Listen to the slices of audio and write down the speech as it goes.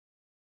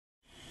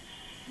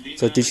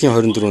За дэлхийн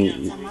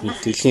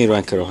 24 дэлхийн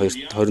ранкер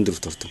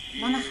 24-т ордог.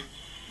 Манайх.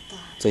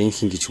 За энэ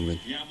хин гэж юм бэ?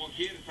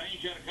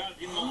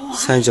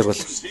 Sainjargal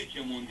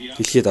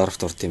дэлхийд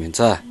 10-т орд юм байна.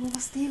 За.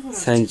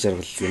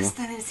 Sainjargal юм уу?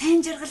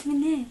 Sainjargal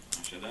минь ээ.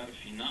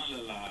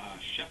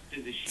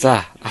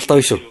 За, алтаа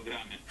биш үү?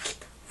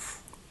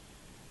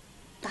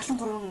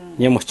 73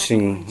 Ням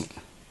Очирын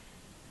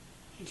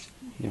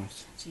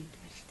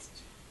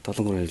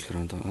 73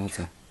 хэлгэрэн. Аа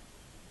за.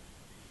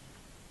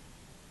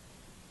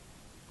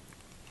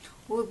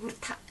 Ой бүр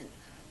 5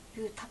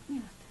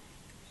 минут.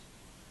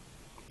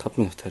 5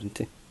 минут харин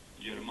тий.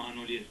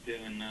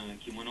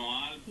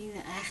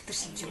 Энэ айхтар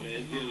шинж юм.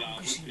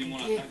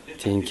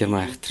 Тийм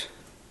герман айхтар.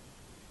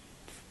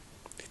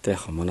 Гэтэ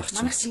яг манайх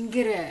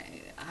шингээр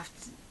авч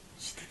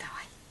шидэд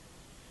аваа.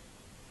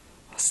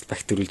 бас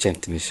багт төрүүлж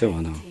амт юм шүү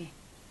манай.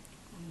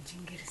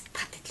 Шингээрээс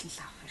тат итлэн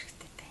л авах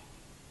хэрэгтэй дээ.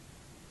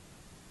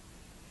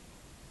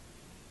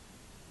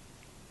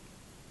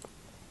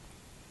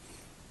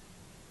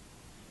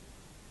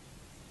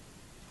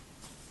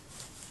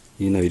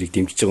 Энэ хоёрыг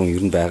дэмжиж байгаа юм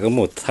ер нь байгаа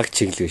мó цаг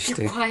чиглэв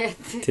шүү дээ.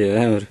 Тий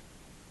амар.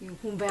 Юу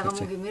хүн байгаа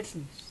мó гэмээр л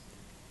юм шүү.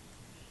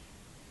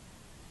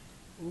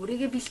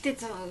 Өөрийгөө бэлтээ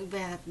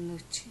байгаад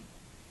нөөч.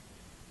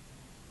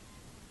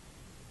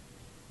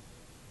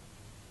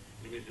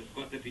 Dovete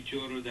scotta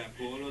picciolo da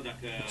Polo, da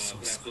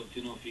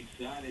opzione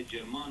fissare,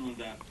 Germano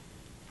da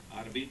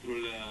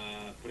arbitrul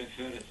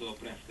preferă să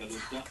oprească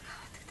lupta.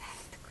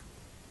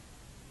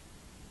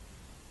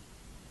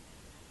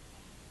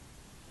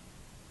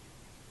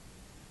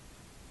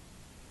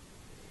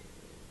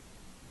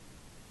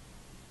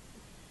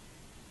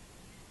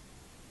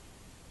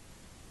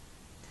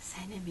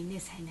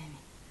 Sainami.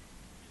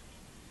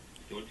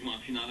 Ultima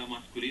finală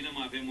masculină,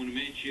 mai avem un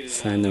meci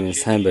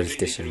сайн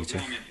барилдаа шүү гэж.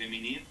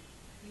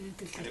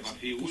 care va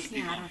fi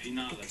ultima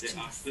finală de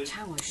astăzi.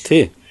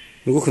 Тий.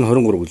 Нөгөөх нь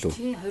 23 гэлөө.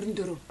 Тий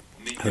 24.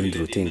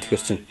 24 тийм.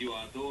 Тэгэхээр чинь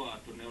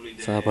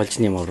за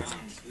балжны авраг.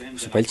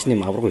 Балжны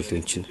авраг үлээ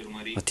эн чинь.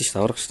 Батиш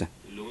авраг шүү дээ.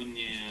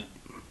 Luni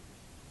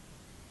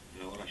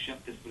la ora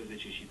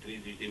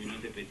 17:30 de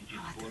minute pe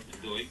Digisport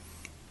 2.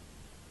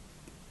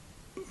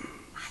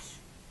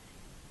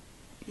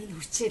 Энэ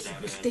хүчээр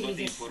хөлтэй Toate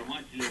хийгээл.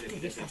 informațiile le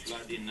puteți afla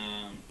din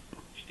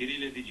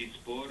știrile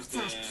Digisport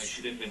și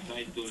de pe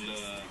site-ul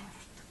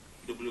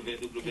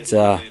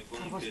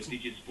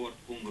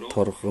www.digisport.ro.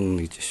 Торгон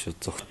гэж шүү.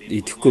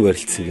 Идэхгүй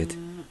барилдсан гэдэг.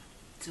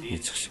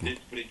 Хийж шиг.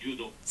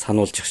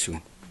 Сануулж шиг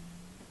байна.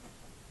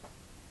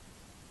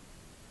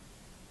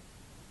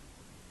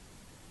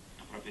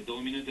 Aproape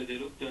 2 minute de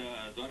luptă,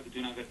 doar câte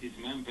un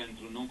avertisment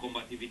pentru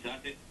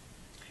non-combativitate.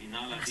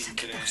 Finala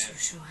dintre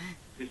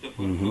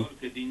Christopher Gork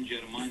din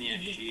Germania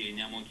și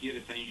Nyam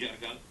Ochir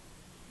Sainjargal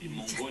din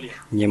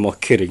Mongolia. Nyam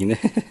Ochir гинэ.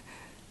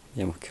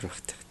 Nyam Ochir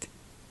багтаа.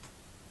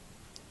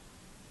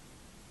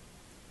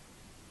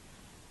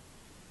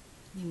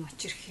 Nyam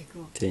Ochir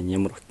хийгөө. Тэ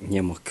Nyam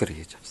Ochir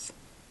хийж авсан.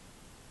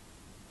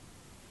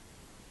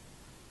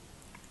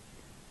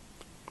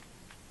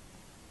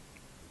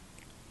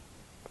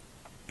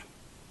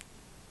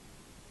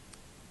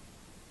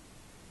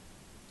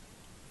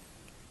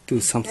 Do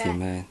something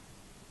man.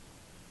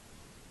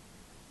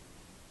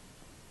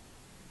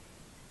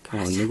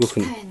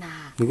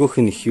 Нөгөөх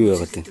нь их юу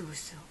яагаад вэ?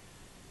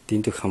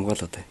 Дэндөх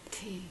хамгаалаад байна.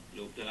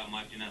 Luptă la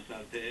marginea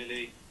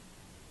saltelei.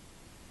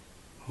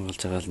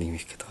 Хамгаалж байгаа л нэг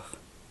их гэдэг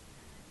байна.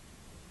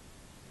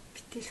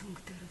 Битэл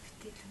хөнгөдөөр.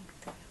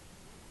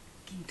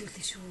 Гинтүүлээ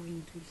шүү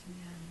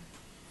гинтүүлнэ.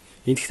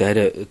 Энд ихт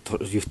арай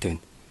юутай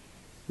байна.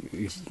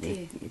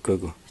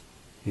 Гого.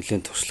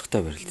 Нилээн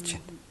туршлагатай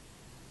барилдаж байна.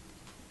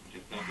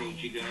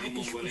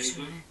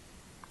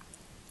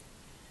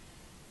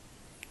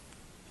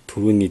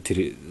 Түрүүний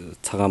тэр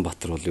цагаан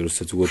Баатар бол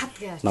ерөөсөө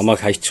зүгээр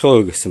намайг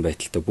хайчихоо гэсэн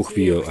байдалтай бүх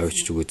бие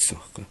авчиж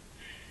өгөөдсөн байхгүй.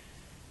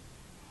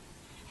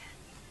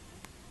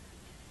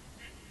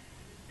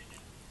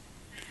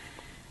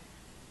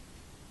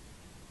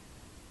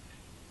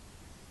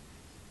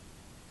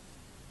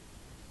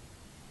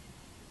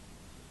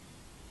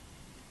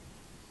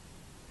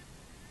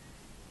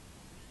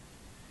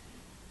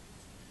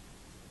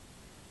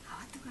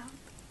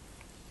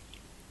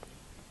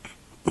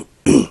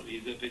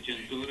 Pe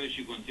centură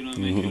și continuă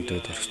meciul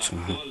la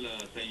gol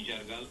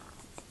Sainjargal.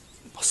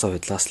 Босоо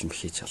байдлаас л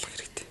хийж алах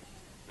хэрэгтэй.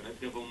 Cred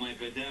că vom mai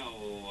vedea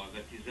o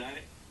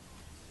avertizare.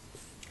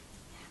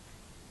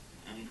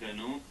 Încă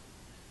nu.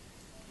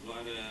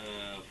 Doar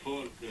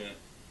Folk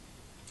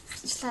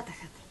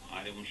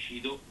are un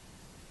shido.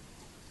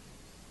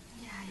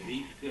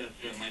 Riscă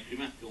să mai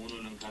primească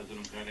unul în cazul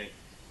în care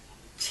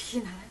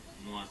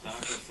nu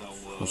atacă sau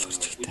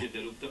fuge de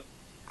luptă.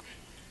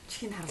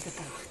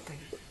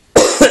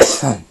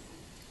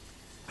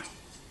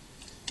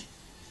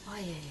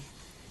 Ой.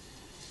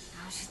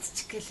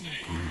 Шидчихгээл юм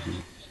да.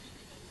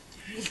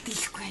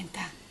 Нэлдэлэхгүй юм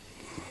да.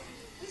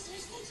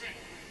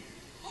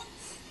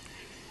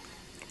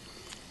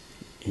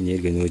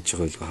 Энерги нөөж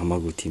байгаа л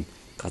хамаагүй тийм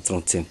газар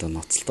унтсан юмтай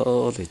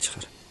ноцолтоо л гэж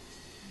хаар.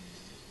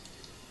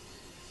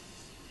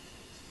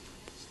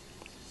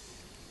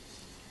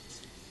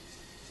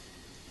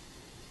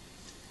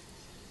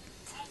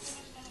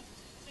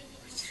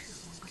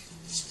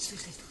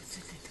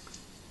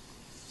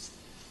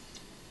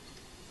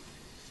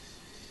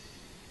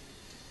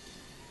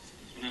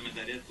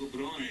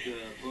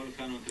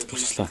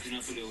 Туслаа.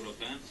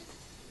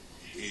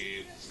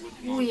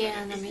 Уу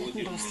яана минут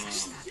дуслаа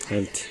шүү дээ.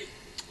 Тэлд.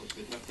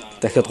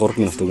 Дахиад 3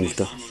 минут өгнө л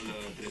дөө.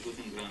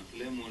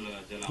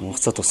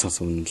 Хугацаа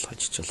туснаас өмнө л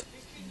хожчихвол.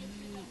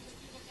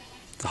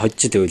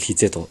 Хожиж ивэл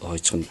хизээд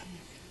хожих нь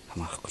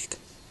хамаахгүй л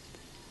дээ.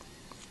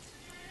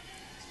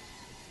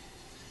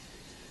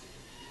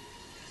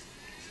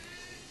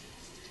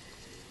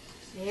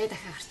 Дахиад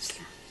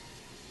гарчлаа.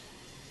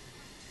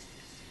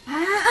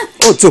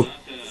 Оо зүг.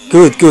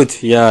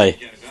 Good. Яа.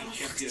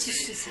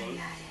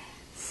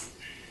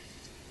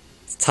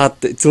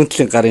 Цаад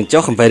зүүнтлийн гарын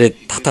жоохон бариад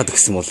татаад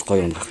өгсөн бол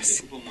гоё унгах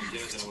байсан.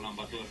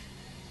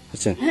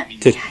 Хачаа.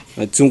 Тэр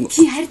зүүн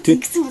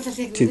гэсэн бол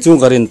яг тийм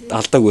зүүн гарын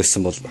алдааг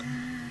байсан бол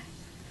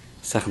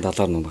сайхан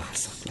далаар унгах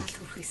байсан.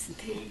 хүрхийсэн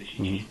тий.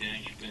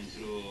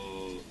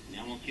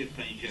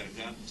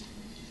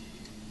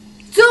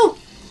 Зүү.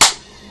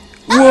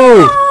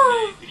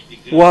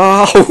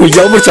 Вау,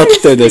 ямар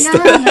чадaltaй байна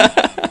шүү дээ.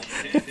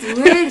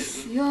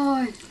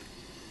 Ёо.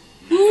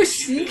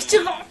 Үш, ингэж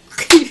ямар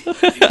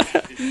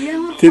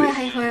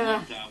хай.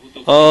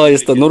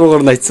 Яста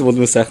нуруугаар найцсан бол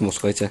мөн сайхан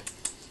болох байж.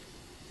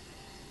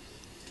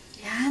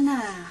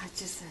 Яна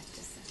хачсан.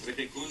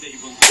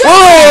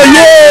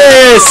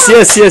 Yes.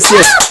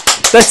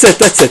 That's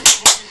it.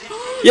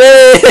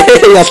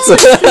 Ялцсан.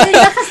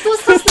 Яхас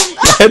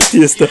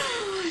туусгасан. Яста.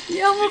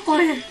 Ямар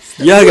гоё.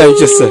 Яг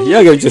амжилсан шүү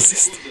дээ.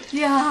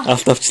 Яа.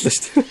 Алт авчлаа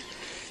шүү дээ.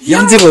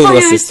 Янзын гоё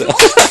байсан шүү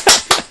дээ.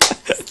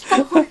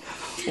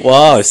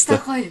 Вау,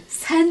 яста.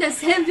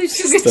 Сайн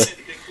биш үү гэж.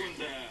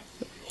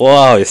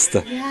 Вау,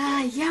 яста.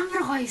 Яа,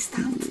 ямар гоё яста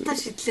хамтдаа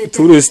шидлээ.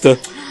 Түр яста.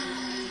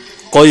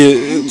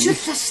 Гоё.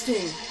 Чуллаа шүү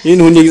дээ.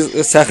 Энэ хүнийг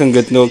сайхан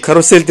ингээд нөгөө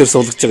карусел дээр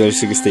суулгаж байгаа юм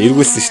шиг яста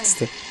эргүүлсэн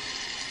шүү дээ.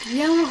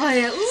 Ямар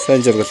гоё.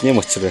 Sainjargal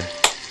Nyam Ochir.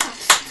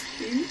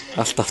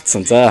 Алт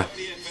авцсан. За.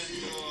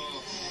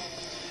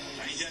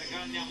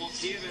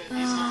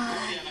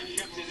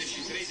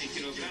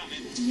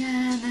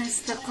 Яа,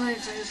 наста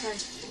гоё.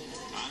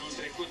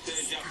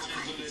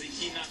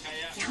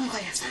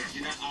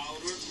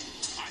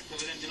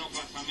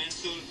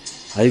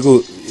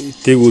 Айгу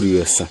дээгүүр юу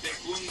яасан.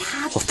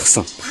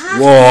 Хутгсан.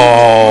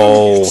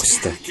 Вау,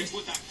 яста.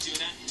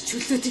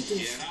 Чөлөөтэй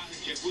дээ.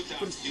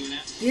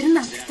 Ер нь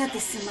автаад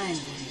исэн маа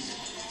энэ.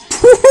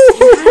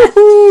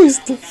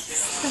 Яста.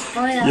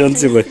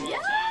 Янз гоё.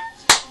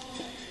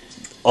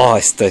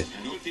 Яста.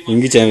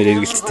 Ингэж амар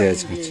эргэлттэй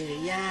яаж гэж.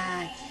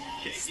 Яа.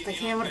 Яста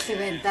хямрлаг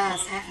байна да,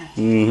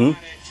 сайхан.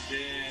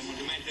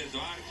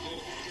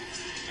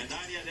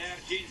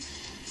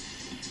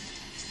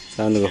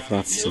 За нөгөө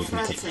Франц шиг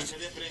байна.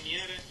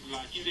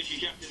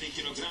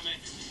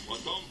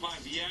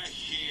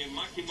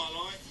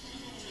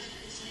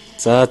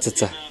 За.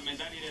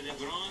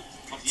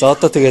 За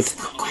одоо тэгээд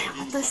Гоё,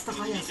 одоо яста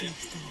гоё яасан.